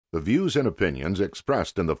The views and opinions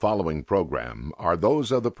expressed in the following program are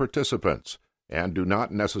those of the participants and do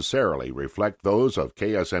not necessarily reflect those of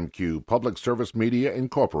KSMQ Public Service Media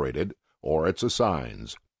Incorporated or its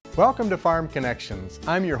assigns. Welcome to Farm Connections.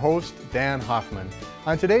 I'm your host, Dan Hoffman.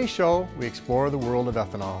 On today's show, we explore the world of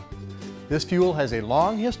ethanol. This fuel has a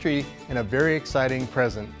long history and a very exciting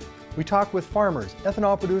present. We talk with farmers,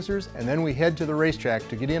 ethanol producers, and then we head to the racetrack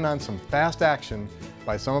to get in on some fast action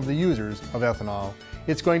by some of the users of ethanol.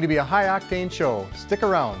 It's going to be a high-octane show. Stick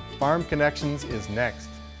around. Farm Connections is next.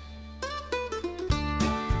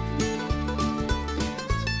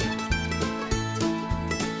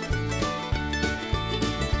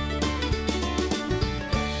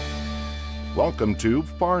 Welcome to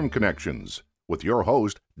Farm Connections with your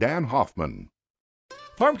host, Dan Hoffman.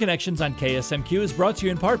 Farm Connections on KSMQ is brought to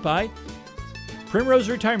you in part by Primrose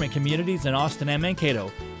Retirement Communities in Austin and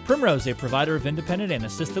Mankato. Primrose, a provider of independent and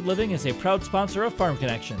assisted living, is a proud sponsor of Farm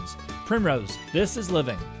Connections. Primrose, this is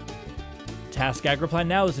living. Task AgriPlan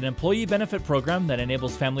Now is an employee benefit program that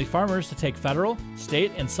enables family farmers to take federal,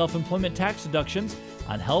 state, and self-employment tax deductions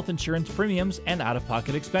on health insurance premiums and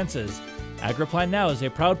out-of-pocket expenses. AgriPlan Now is a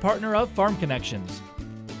proud partner of Farm Connections.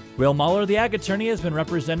 Will Mahler, the Ag Attorney, has been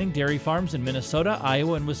representing dairy farms in Minnesota,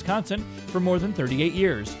 Iowa, and Wisconsin for more than 38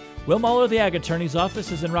 years. Will Mahler, the Ag Attorney's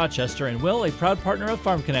office is in Rochester, and Will, a proud partner of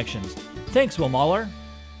Farm Connections. Thanks, Will Mahler.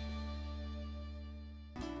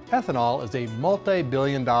 Ethanol is a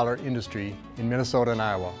multi-billion-dollar industry in Minnesota and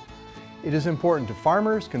Iowa. It is important to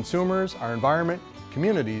farmers, consumers, our environment,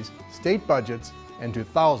 communities, state budgets, and to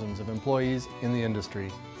thousands of employees in the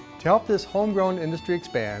industry. To help this homegrown industry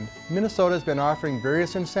expand, Minnesota has been offering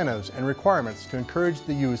various incentives and requirements to encourage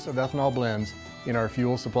the use of ethanol blends in our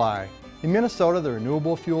fuel supply. In Minnesota, the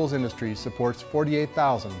renewable fuels industry supports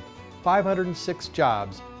 48,506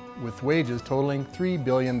 jobs with wages totaling $3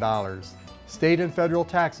 billion. State and federal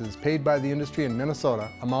taxes paid by the industry in Minnesota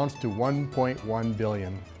amounts to $1.1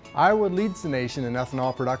 billion. Iowa leads the nation in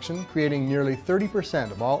ethanol production, creating nearly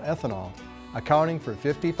 30% of all ethanol, accounting for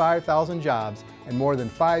 55,000 jobs and more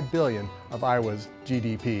than $5 billion of Iowa's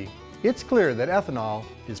GDP. It's clear that ethanol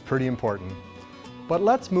is pretty important. But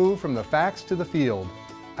let's move from the facts to the field.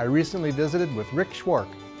 I recently visited with Rick Schwark,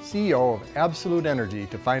 CEO of Absolute Energy,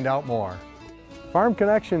 to find out more. Farm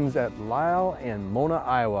Connections at Lisle and Mona,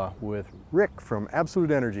 Iowa, with Rick from Absolute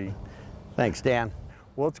Energy. Thanks, Dan.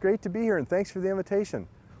 Well, it's great to be here, and thanks for the invitation.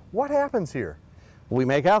 What happens here? We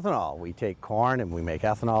make ethanol. We take corn and we make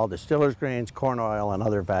ethanol, distillers grains, corn oil, and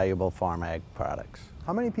other valuable farm ag products.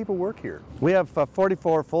 How many people work here? We have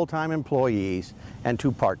 44 full-time employees and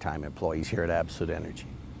 2 part-time employees here at Absolute Energy.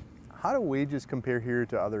 How do wages compare here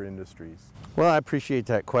to other industries? Well, I appreciate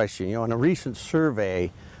that question. You know, in a recent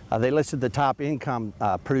survey, they listed the top income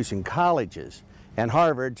producing colleges, and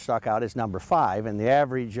Harvard stuck out as number 5, and the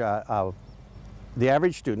average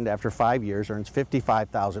student after 5 years earns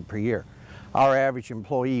 $55,000 per year. Our average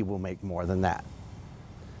employee will make more than that.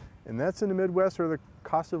 And that's in the Midwest, where the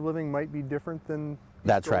cost of living might be different than...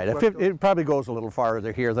 That's right. It probably goes a little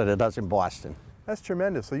farther here than it does in Boston. That's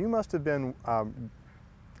tremendous. So you must have been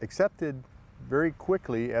accepted very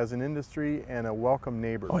quickly as an industry and a welcome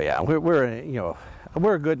neighbor. Oh yeah,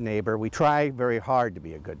 we're a good neighbor. We try very hard to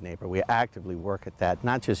be a good neighbor. We actively work at that,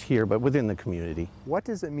 not just here, but within the community. What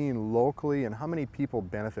does it mean locally, and how many people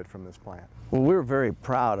benefit from this plant? Well, we're very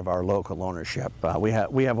proud of our local ownership. We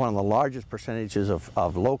have one of the largest percentages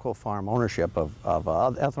of local farm ownership of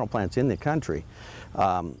ethanol plants in the country.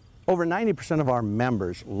 Over 90% of our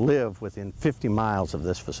members live within 50 miles of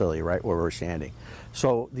this facility, right where we're standing.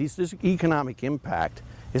 So this economic impact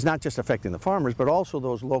is not just affecting the farmers, but also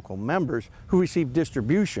those local members who receive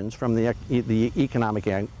distributions from the economic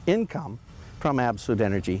income from Absolute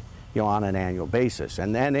Energy, on an annual basis.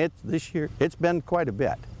 And then this year, it's been quite a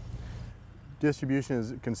bit. Distribution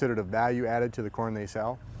is considered a value added to the corn they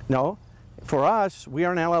sell? No. For us, we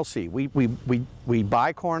are an LLC. We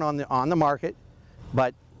buy corn on the market,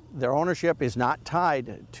 but their ownership is not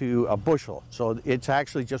tied to a bushel. So it's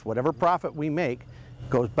actually just whatever profit we make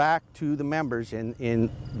goes back to the members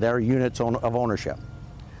in their units of ownership.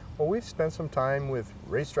 Well, we've spent some time with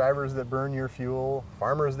race drivers that burn your fuel,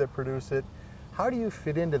 farmers that produce it. How do you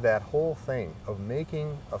fit into that whole thing of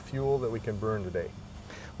making a fuel that we can burn today?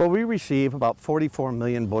 Well, we receive about 44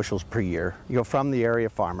 million bushels per year, from the area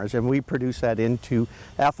farmers, and we produce that into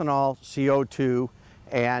ethanol, CO2,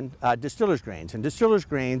 and distillers grains. And distillers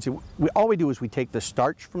grains, all we do is we take the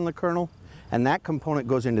starch from the kernel, and that component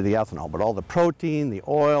goes into the ethanol. But all the protein, the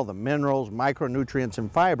oil, the minerals, micronutrients,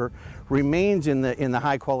 and fiber remains in the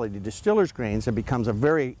high-quality distillers grains and becomes a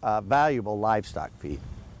very valuable livestock feed.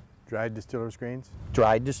 Dried distillers grains?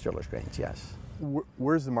 Dried distillers grains, yes.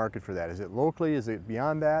 Where's the market for that? Is it locally? Is it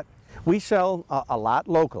beyond that? We sell a lot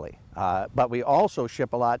locally, but we also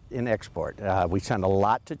ship a lot in export. We send a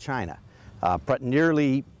lot to China, but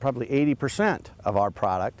nearly probably 80% of our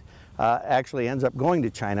product actually ends up going to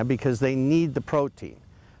China because they need the protein.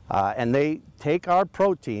 And they take our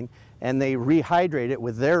protein and they rehydrate it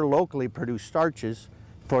with their locally produced starches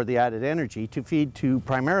for the added energy to feed to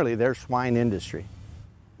primarily their swine industry.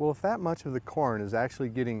 Well, if that much of the corn is actually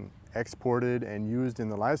getting exported and used in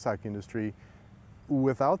the livestock industry,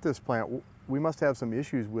 without this plant, we must have some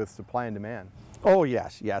issues with supply and demand. Oh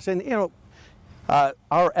yes, yes, and you know,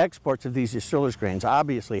 our exports of these distillers grains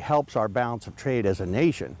obviously helps our balance of trade as a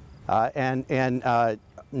nation, and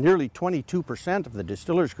nearly 22% of the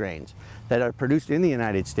distillers grains that are produced in the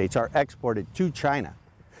United States are exported to China.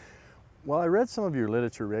 Well, I read some of your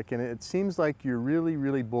literature, Rick, and it seems like you're really,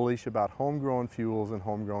 really bullish about homegrown fuels and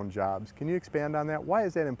homegrown jobs. Can you expand on that? Why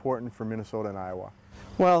is that important for Minnesota and Iowa?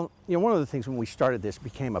 Well, you know, one of the things when we started this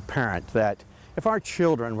became apparent that if our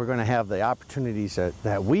children were going to have the opportunities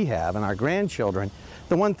that we have and our grandchildren,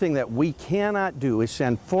 the one thing that we cannot do is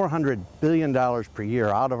send $400 billion per year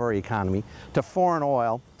out of our economy to foreign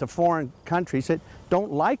oil, to foreign countries that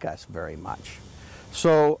don't like us very much.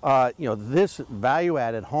 So, you know, this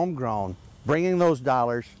value-added, homegrown, bringing those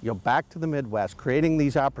dollars, you know, back to the Midwest, creating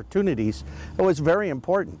these opportunities, was very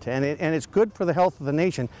important, and it's good for the health of the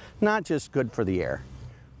nation, not just good for the air.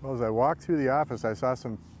 Well, as I walked through the office, I saw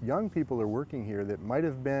some young people that are working here that might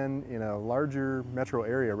have been in a larger metro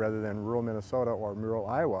area rather than rural Minnesota or rural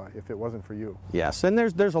Iowa if it wasn't for you. Yes, and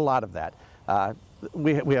there's a lot of that.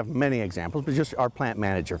 We have many examples, but just our plant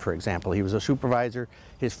manager, for example, he was a supervisor.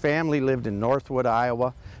 His family lived in Northwood,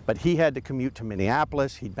 Iowa, but he had to commute to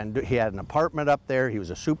Minneapolis. He had an apartment up there. He was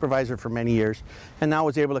a supervisor for many years, and now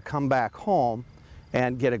was able to come back home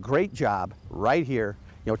and get a great job right here,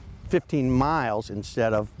 you know, 15 miles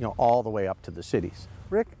instead of, you know, all the way up to the cities.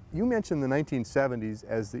 Rick, you mentioned the 1970s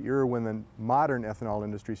as the era when the modern ethanol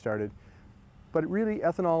industry started. But really,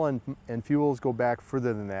 ethanol and fuels go back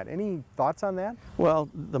further than that. Any thoughts on that? Well,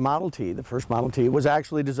 the Model T, the first Model T, was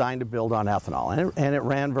actually designed to build on ethanol, and it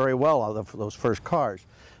ran very well out of those first cars.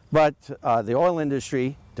 But the oil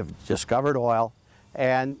industry discovered oil,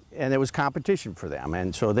 and there was competition for them,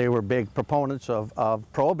 and so they were big proponents of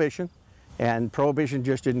prohibition, and prohibition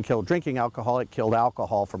just didn't kill drinking alcohol, it killed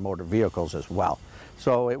alcohol for motor vehicles as well.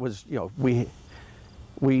 So it was, you know,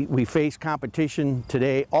 we face competition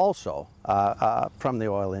today also from the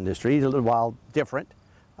oil industry, a little while different.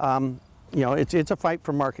 You know, it's a fight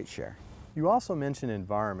for market share. You also mentioned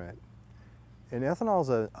environment, and ethanol is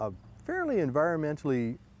a fairly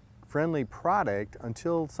environmentally friendly product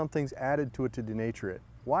until something's added to it to denature it.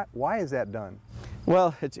 Why is that done?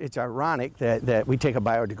 Well, it's ironic that we take a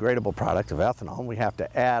biodegradable product of ethanol and we have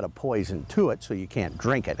to add a poison to it so you can't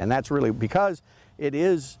drink it, and that's really because it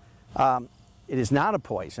is not a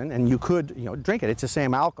poison, and you could, you know, drink it. It's the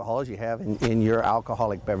same alcohol as you have in your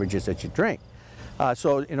alcoholic beverages that you drink.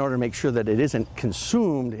 So in order to make sure that it isn't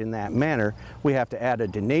consumed in that manner, we have to add a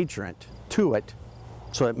denaturant to it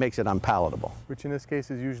so it makes it unpalatable. Which in this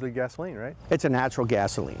case is usually gasoline, right? It's a natural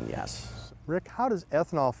gasoline, yes. Rick, how does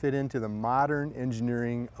ethanol fit into the modern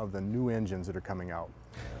engineering of the new engines that are coming out?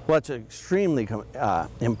 Well, it's an extremely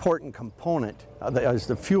important component as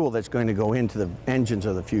the fuel that's going to go into the engines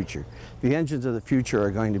of the future. The engines of the future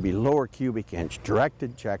are going to be lower cubic inch, direct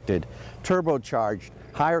injected, turbocharged,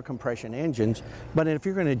 higher compression engines, but if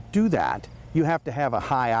you're going to do that, you have to have a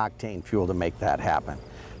high octane fuel to make that happen.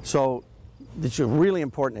 So it's really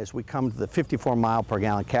important as we come to the 54 mile per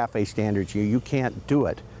gallon CAFE standards, you can't do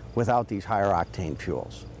it without these higher octane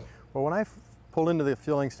fuels. Well, when I pull into the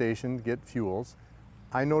filling station to get fuels,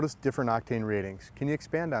 I noticed different octane ratings. Can you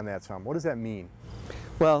expand on that some? What does that mean?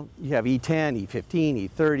 Well, you have E10, E15,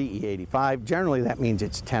 E30, E85. Generally that means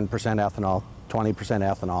it's 10% ethanol, 20%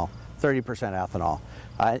 ethanol, 30% ethanol.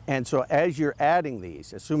 And so as you're adding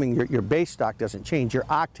these, assuming your base stock doesn't change, your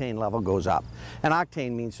octane level goes up. And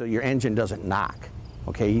octane means so your engine doesn't knock,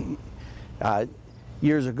 okay?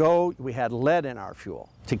 Years ago, we had lead in our fuel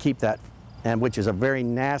to keep that, and which is a very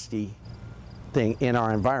nasty thing in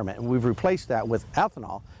our environment. And we've replaced that with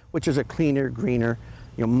ethanol, which is a cleaner, greener,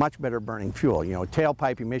 you know, much better burning fuel. You know,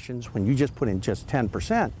 tailpipe emissions, when you just put in just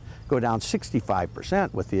 10%, go down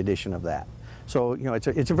 65% with the addition of that. So, you know, it's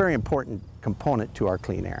a very important component to our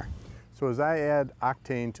clean air. So as I add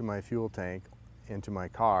octane to my fuel tank into my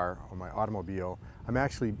car or my automobile, I'm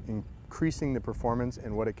actually increasing the performance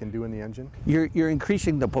and what it can do in the engine? You're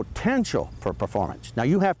increasing the potential for performance. Now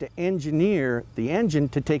you have to engineer the engine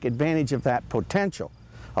to take advantage of that potential.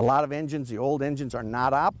 A lot of engines, the old engines, are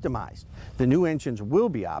not optimized. The new engines will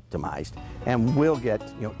be optimized and will get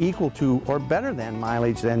equal to or better than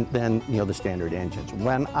mileage than the standard engines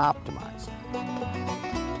when optimized.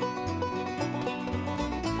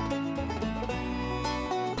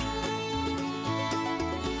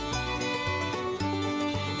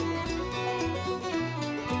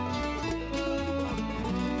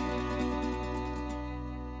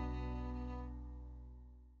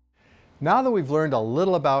 Now that we've learned a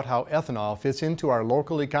little about how ethanol fits into our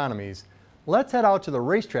local economies, let's head out to the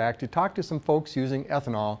racetrack to talk to some folks using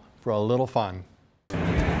ethanol for a little fun.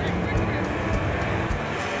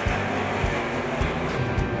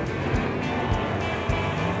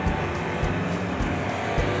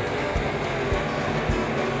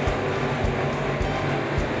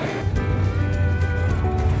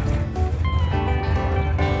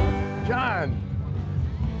 John,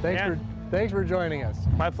 thanks for joining us.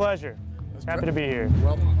 My pleasure. Happy to be here.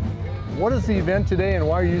 Well, what is the event today and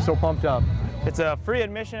why are you so pumped up? It's a free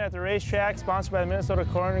admission at the racetrack sponsored by the Minnesota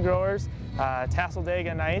Corn Growers,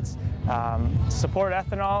 Tasseldega Nights, to support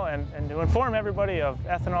ethanol and to inform everybody of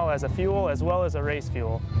ethanol as a fuel as well as a race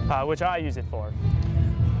fuel, which I use it for.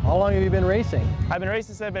 How long have you been racing? I've been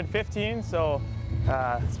racing since I've been 15, so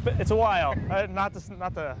it's a while. Not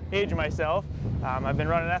to age myself. I've been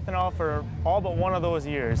running ethanol for all but one of those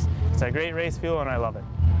years. It's a great race fuel and I love it.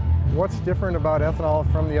 What's different about ethanol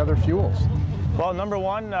from the other fuels? Well, number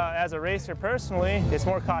one, as a racer personally, it's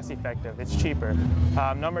more cost effective. It's cheaper.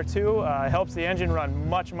 Number two, it helps the engine run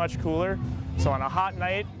much cooler. So on a hot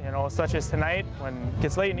night, such as tonight, when it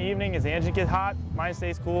gets late in the evening, as the engine gets hot, mine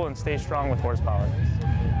stays cool and stays strong with horsepower.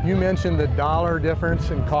 You mentioned the dollar difference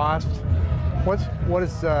in cost. What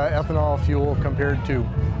is ethanol fuel compared to?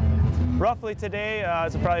 Roughly today,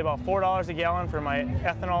 it's probably about $4 a gallon for my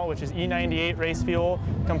ethanol, which is E98 race fuel,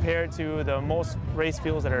 compared to the most race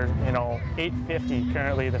fuels that are, $8.50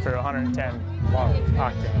 currently for 110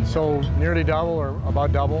 octane. So nearly double or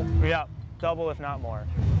about double? Yeah, double if not more.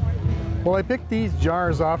 Well, I picked these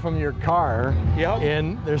jars off from your car,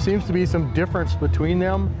 and there seems to be some difference between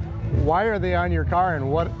them. Why are they on your car,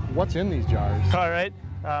 and what's in these jars? All right,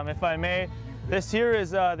 if I may, this here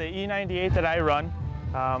is the E98 that I run.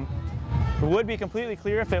 It would be completely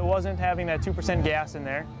clear if it wasn't having that 2% gas in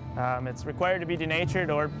there. It's required to be denatured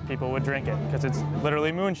or people would drink it because it's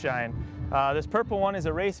literally moonshine. This purple one is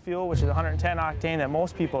a race fuel, which is 110 octane that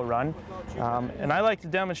most people run. And I like to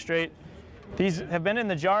demonstrate, these have been in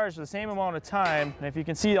the jars for the same amount of time. And if you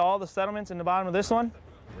can see all the settlements in the bottom of this one,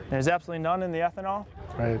 there's absolutely none in the ethanol.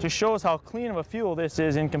 Right. It just shows how clean of a fuel this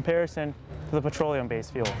is in comparison to the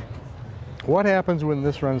petroleum-based fuel. What happens when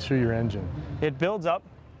this runs through your engine? It builds up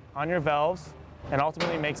on your valves and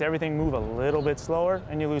ultimately makes everything move a little bit slower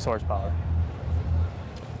and you lose horsepower.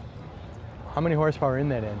 How many horsepower in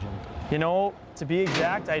that engine? To be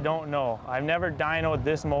exact, I don't know. I've never dynoed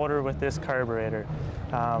this motor with this carburetor.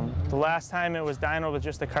 The last time it was dynoed with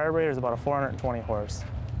just the carburetor was about a 420 horse.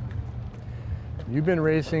 You've been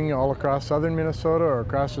racing all across southern Minnesota or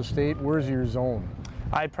across the state. Where's your zone?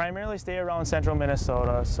 I primarily stay around central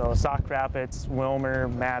Minnesota, so Sauk Rapids, Wilmer,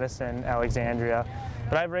 Madison, Alexandria.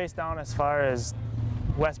 But I've raced down as far as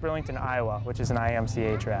West Burlington, Iowa, which is an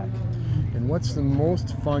IMCA track. And what's the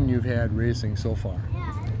most fun you've had racing so far?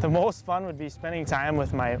 The most fun would be spending time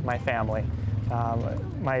with my family.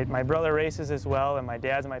 My brother races as well, and my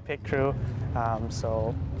dad's in my pit crew.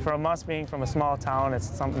 So from us being from a small town, it's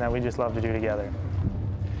something that we just love to do together.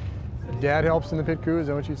 Dad helps in the pit crew, is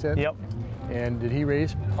that what you said? Yep. And did he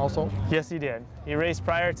race also? Yes, he did. He raced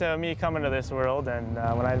prior to me coming to this world, and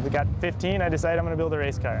when I got 15, I decided I'm going to build a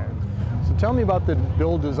race car. So tell me about the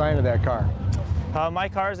build design of that car. My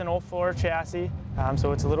car is an 04 chassis,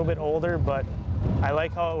 so it's a little bit older, but I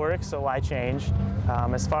like how it works, so I changed.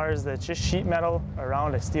 As far as it's just sheet metal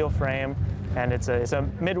around a steel frame, and it's a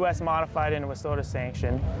Midwest modified and Minnesota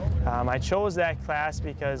sanction. I chose that class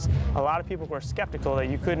because a lot of people were skeptical that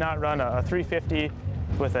you could not run a 350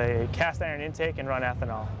 with a cast iron intake and run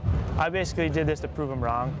ethanol. I basically did this to prove them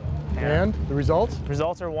wrong. And the results?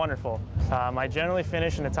 Results are wonderful. I generally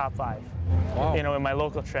finish in the top 5. Wow. In my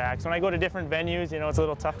local tracks. When I go to different venues, it's a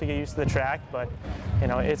little tough to get used to the track, but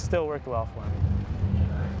it still worked well for me.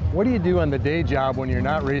 What do you do on the day job when you're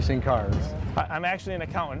not racing cars? I'm actually an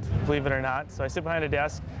accountant, believe it or not, so I sit behind a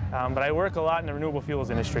desk, but I work a lot in the renewable fuels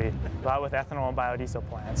industry, a lot with ethanol and biodiesel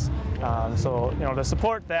plants. So, to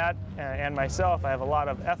support that and myself, I have a lot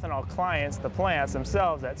of ethanol clients, the plants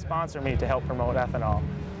themselves, that sponsor me to help promote ethanol.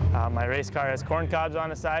 My race car has corn cobs on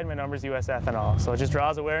the side, my number's US Ethanol, so it just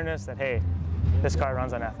draws awareness that, hey, this car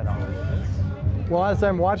runs on ethanol. Well, as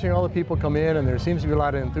I'm watching all the people come in, and there seems to be a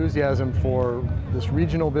lot of enthusiasm for this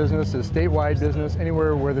regional business, this statewide business,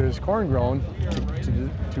 anywhere where there's corn grown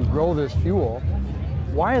to grow this fuel,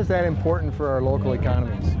 why is that important for our local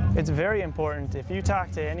economies? It's very important. If you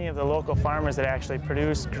talk to any of the local farmers that actually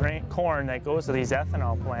produce corn that goes to these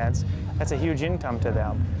ethanol plants, that's a huge income to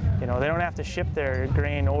them. You know, they don't have to ship their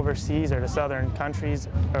grain overseas or to southern countries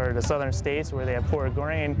or to southern states where they have poor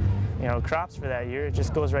grain, you know, crops for that year. It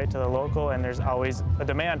just goes right to the local, and there's always a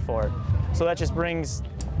demand for it. So that just brings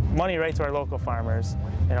money right to our local farmers.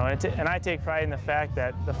 You know, and I take pride in the fact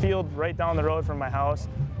that the field right down the road from my house,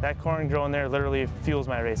 that corn grown there literally fuels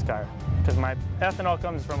my race car, because my ethanol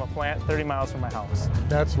comes from a plant 30 miles from my house.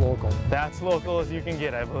 That's local. That's local as you can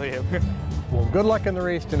get, I believe. Well, good luck in the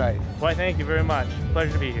race tonight. Why, thank you very much.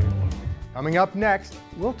 Pleasure to be here. Coming up next,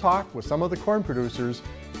 we'll talk with some of the corn producers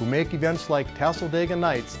who make events like Tasseldega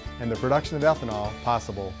Nights and the production of ethanol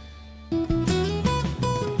possible.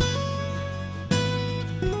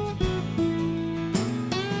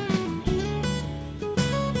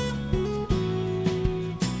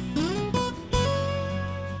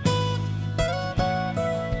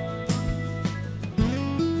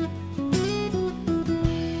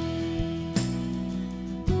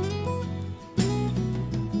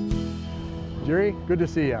 Jerry, good to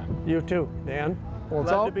see you. You too, Dan. Well,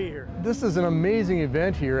 Glad to be here. This is an amazing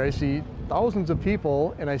event here. I see thousands of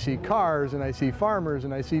people, and I see cars, and I see farmers,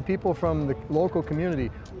 and I see people from the local community.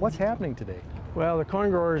 What's happening today? Well, the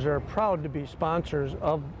corn growers are proud to be sponsors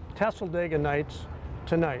of Tasseldega Nights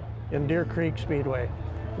tonight in Deer Creek Speedway.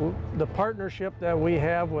 The partnership that we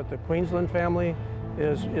have with the Queensland family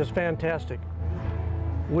is fantastic.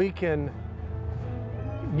 We can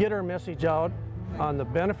get our message out on the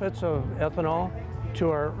benefits of ethanol to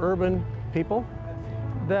our urban people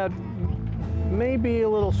that may be a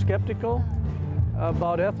little skeptical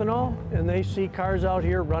about ethanol, and they see cars out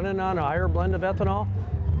here running on a higher blend of ethanol,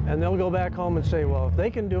 and they'll go back home and say, well, if they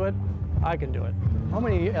can do it, I can do it. How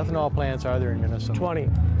many ethanol plants are there in Minnesota? 20.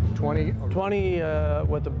 20? 20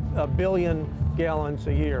 with a billion gallons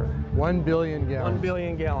a year. 1 billion gallons. 1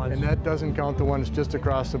 billion gallons. And that doesn't count the ones just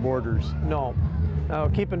across the borders. No. Now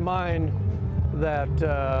keep in mind that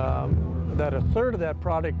that a third of that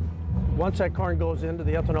product, once that corn goes into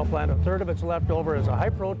the ethanol plant, a third of it's left over as a high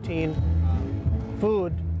protein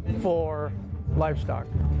food for livestock.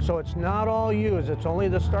 So it's not all used, it's only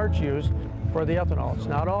the starch used for the ethanol. It's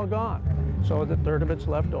not all gone. So the third of it's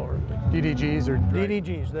left over. DDGs or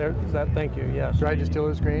DDGs, thank you, yes. Dried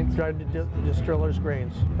distillers grains? Dried distillers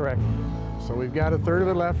grains, correct. So we've got a third of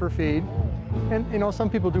it left for feed. And you know, some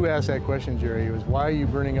people do ask that question, Jerry, is why are you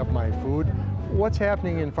burning up my food? What's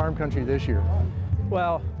happening in farm country this year?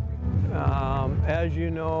 Well, as you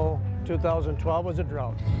know, 2012 was a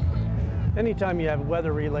drought. Anytime you have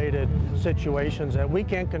weather-related situations that we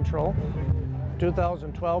can't control,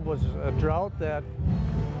 2012 was a drought that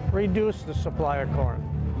reduced the supply of corn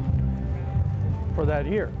for that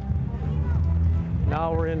year.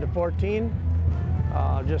 Now we're into 14.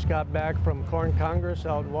 Just got back from Corn Congress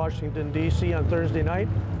out in Washington, D.C. on Thursday night.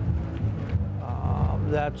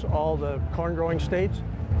 That's all the corn growing states.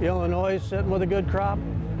 Illinois is sitting with a good crop.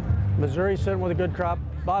 Missouri is sitting with a good crop.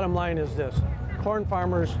 Bottom line is this: corn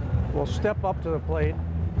farmers will step up to the plate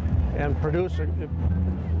and produce.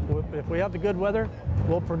 If we have the good weather,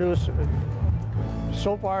 we'll produce.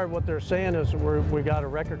 So far, what they're saying is we got a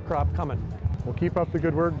record crop coming. Well, keep up the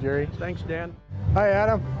good work, Jerry. Thanks, Dan. Hi,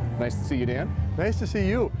 Adam. Nice to see you, Dan. Nice to see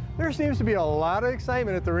you. There seems to be a lot of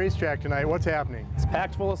excitement at the racetrack tonight. What's happening? It's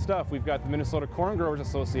packed full of stuff. We've got the Minnesota Corn Growers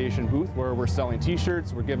Association booth where we're selling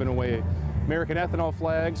t-shirts, we're giving away American ethanol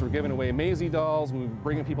flags, we're giving away Maisie dolls, we're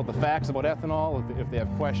bringing people the facts about ethanol. If they have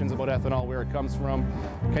questions about ethanol, where it comes from,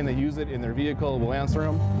 can they use it in their vehicle, we'll answer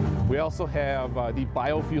them. We also have the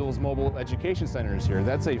Biofuels Mobile Education Centers here.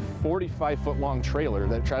 That's a 45-foot long trailer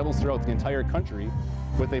that travels throughout the entire country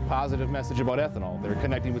with a positive message about ethanol. They're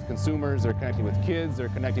connecting with consumers, they're connecting with kids, they're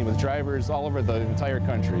connecting with drivers all over the entire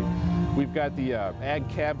country. We've got the Ag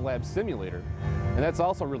Cab Lab Simulator, and that's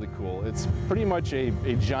also really cool. It's pretty much a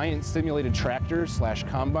giant simulated tractor /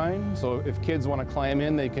 combine. So if kids want to climb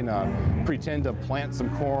in, they can pretend to plant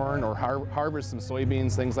some corn or harvest some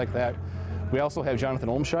soybeans, things like that. We also have Jonathan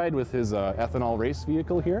Olmscheid with his ethanol race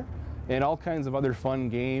vehicle here, and all kinds of other fun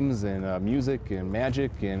games and music and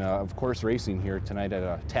magic and of course racing here tonight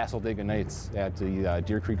at Tasseldega Nights at the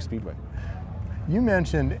Deer Creek Speedway. You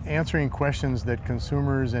mentioned answering questions that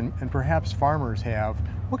consumers and perhaps farmers have.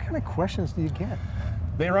 What kind of questions do you get?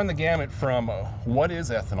 They run the gamut from what is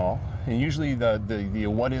ethanol, and usually the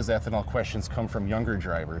what is ethanol questions come from younger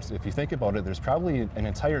drivers. If you think about it, there's probably an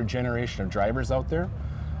entire generation of drivers out there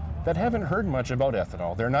that haven't heard much about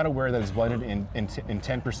ethanol. They're not aware that it's blended in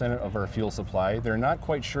 10% of our fuel supply. They're not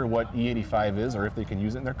quite sure what E85 is or if they can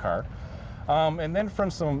use it in their car. And then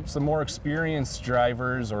from some more experienced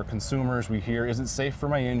drivers or consumers, we hear, is it safe for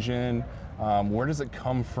my engine? Where does it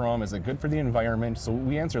come from? Is it good for the environment? So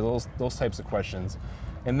we answer those types of questions.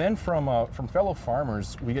 And then from fellow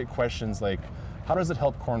farmers, we get questions like, how does it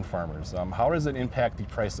help corn farmers? How does it impact the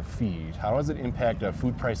price of feed? How does it impact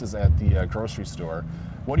food prices at the grocery store?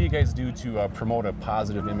 What do you guys do to promote a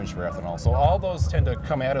positive image for ethanol? So all those tend to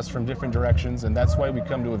come at us from different directions, and that's why we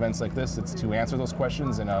come to events like this. It's to answer those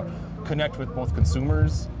questions and connect with both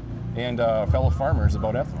consumers and fellow farmers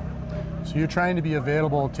about ethanol. So you're trying to be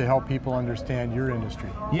available to help people understand your industry.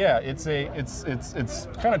 Yeah, it's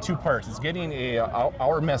kind of two parts. It's getting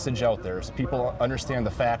our message out there so people understand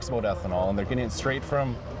the facts about ethanol, and they're getting it straight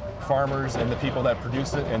from farmers and the people that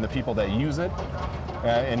produce it and the people that use it,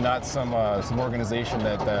 and not some organization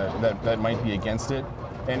that might be against it.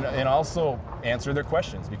 And also answer their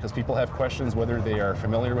questions, because people have questions whether they are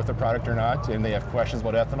familiar with the product or not, and they have questions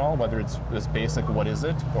about ethanol, whether it's this basic, what is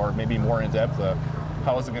it, or maybe more in depth,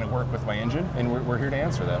 how is it going to work with my engine, and we're here to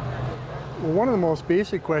answer that. Well, one of the most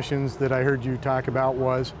basic questions that I heard you talk about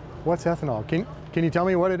was, what's ethanol? Can you tell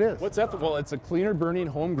me what it is? What's ethanol? Well, it's a cleaner burning,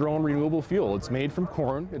 homegrown, renewable fuel. It's made from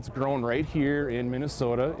corn. It's grown right here in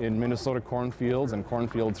Minnesota cornfields and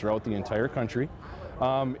cornfields throughout the entire country.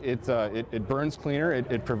 It burns cleaner.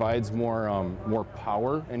 It provides more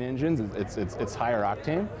power in engines. It's higher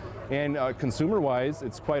octane. And consumer-wise,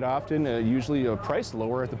 it's quite often usually priced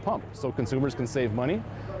lower at the pump, so consumers can save money.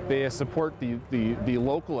 They support the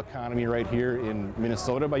local economy right here in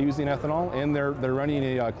Minnesota by using ethanol, and they're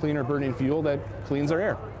running a cleaner burning fuel that cleans our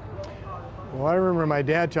air. Well, I remember my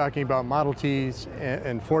dad talking about Model Ts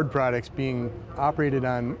and Ford products being operated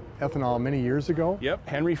on ethanol many years ago. Yep,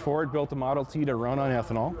 Henry Ford built a Model T to run on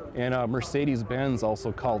ethanol, and Mercedes-Benz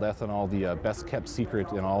also called ethanol the best kept secret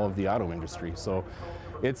in all of the auto industry. So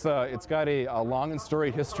it's got a long and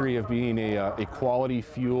storied history of being a quality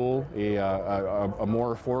fuel, a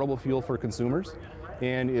more affordable fuel for consumers,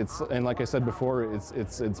 and like I said before,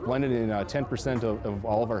 it's blended in 10% of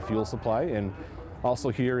all of our fuel supply. And also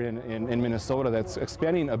here in Minnesota, that's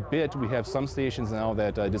expanding a bit. We have some stations now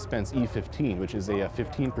that dispense E15, which is a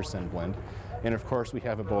 15% blend, and of course we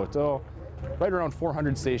have about right around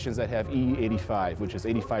 400 stations that have E85, which is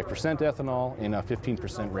 85% ethanol and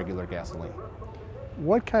 15% regular gasoline.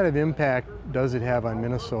 What kind of impact does it have on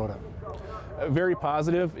Minnesota? Very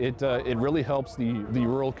positive. It really helps the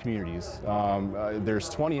rural communities. There's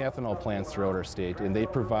 20 ethanol plants throughout our state, and they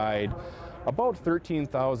provide about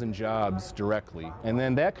 13,000 jobs directly. And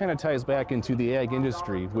then that kind of ties back into the ag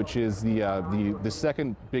industry, which is the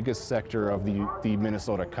second biggest sector of the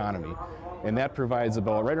Minnesota economy. And that provides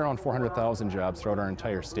about right around 400,000 jobs throughout our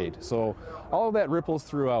entire state. So all of that ripples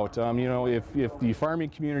throughout. You know, if the farming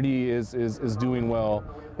community is doing well,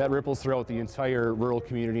 that ripples throughout the entire rural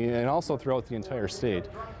community and also throughout the entire state.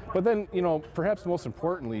 But then, you know, perhaps most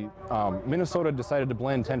importantly, Minnesota decided to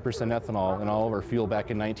blend 10% ethanol in all of our fuel back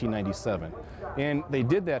in 1997. And they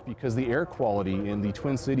did that because the air quality in the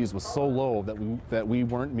Twin Cities was so low that we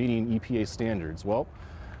weren't meeting EPA standards. Well,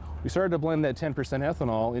 we started to blend that 10%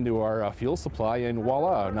 ethanol into our fuel supply, and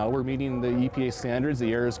voila, now we're meeting the EPA standards,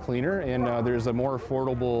 the air is cleaner, and there's a more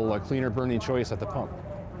affordable, cleaner burning choice at the pump.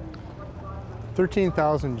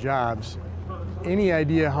 13,000 jobs. Any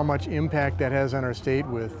idea how much impact that has on our state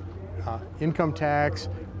with income tax,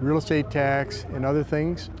 real estate tax, and other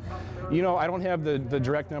things? You know, I don't have the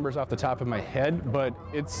direct numbers off the top of my head, but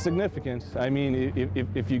it's significant. I mean,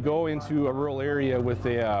 if you go into a rural area with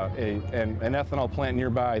an ethanol plant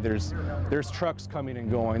nearby, there's trucks coming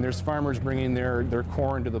and going. There's farmers bringing their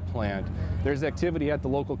corn to the plant. There's activity at the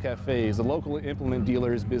local cafes. The local implement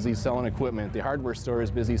dealer is busy selling equipment. The hardware store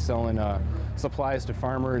is busy selling supplies to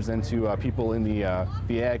farmers and to people in the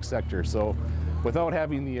ag sector. So, without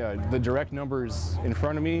having the direct numbers in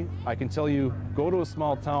front of me, I can tell you, go to a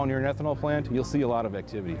small town near an ethanol plant, you'll see a lot of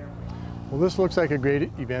activity. Well, this looks like a great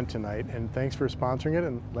event tonight, and thanks for sponsoring it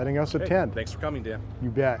and letting us attend. Thanks for coming, Dan. You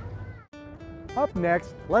bet. Up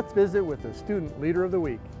next, let's visit with the Student Leader of the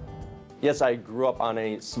Week. Yes, I grew up on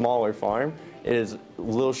a smaller farm. It is a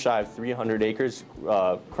little shy of 300 acres,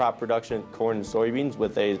 crop production, corn and soybeans,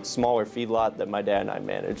 with a smaller feedlot that my dad and I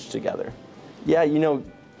managed together. Yeah, you know,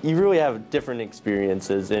 you really have different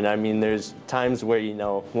experiences, and I mean, there's times where, you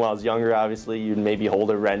know, when I was younger, obviously, you'd maybe hold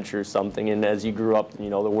a wrench or something, and as you grew up, you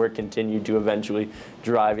know, the work continued to eventually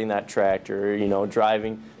driving that tractor, you know,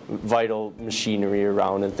 driving vital machinery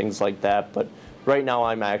around and things like that. But right now,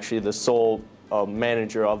 I'm actually the sole a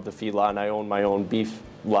manager of the feedlot, and I own my own beef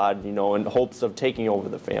lot, you know, in hopes of taking over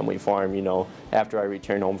the family farm, you know, after I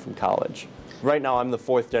return home from college. Right now, I'm the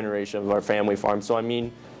 4th generation of our family farm, so I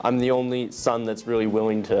mean, I'm the only son that's really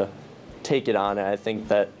willing to take it on, and I think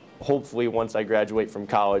that hopefully once I graduate from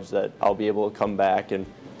college that I'll be able to come back and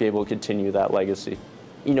be able to continue that legacy.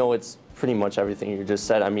 You know, it's pretty much everything you just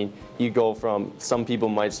said. I mean, you go from, some people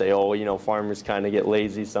might say, oh, you know, farmers kind of get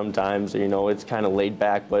lazy sometimes, or, you know, it's kind of laid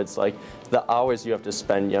back, but it's like the hours you have to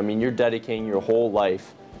spend, I mean, you're dedicating your whole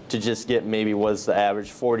life to just get maybe what's the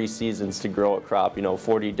average 40 seasons to grow a crop, you know,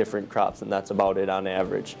 40 different crops, and that's about it on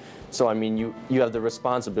average. So, I mean, you have the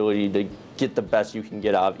responsibility to get the best you can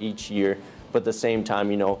get out of each year, but at the same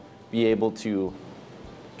time, you know, be able to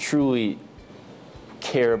truly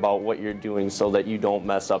care about what you're doing so that you don't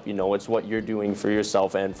mess up. You know, it's what you're doing for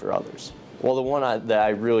yourself and for others. Well, the one that I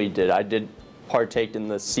really did, I did partake in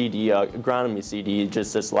the CD, agronomy CD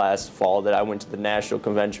just this last fall that I went to the national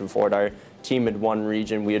convention for it. Our team had won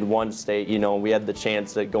region, we had won state, you know, we had the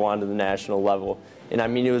chance to go on to the national level. And I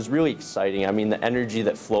mean, it was really exciting. I mean, the energy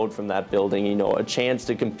that flowed from that building, you know, a chance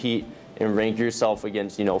to compete and rank yourself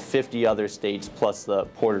against, you know, 50 other states plus the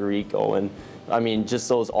Puerto Rico, and I mean, just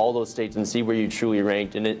all those states, and see where you truly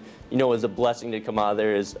ranked. And it, you know, was a blessing to come out of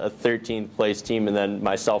there as a 13th place team, and then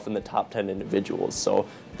myself in the top 10 individuals. So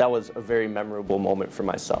that was a very memorable moment for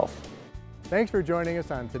myself. Thanks for joining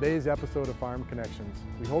us on today's episode of Farm Connections.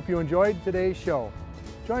 We hope you enjoyed today's show.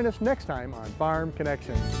 Join us next time on Farm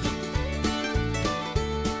Connections.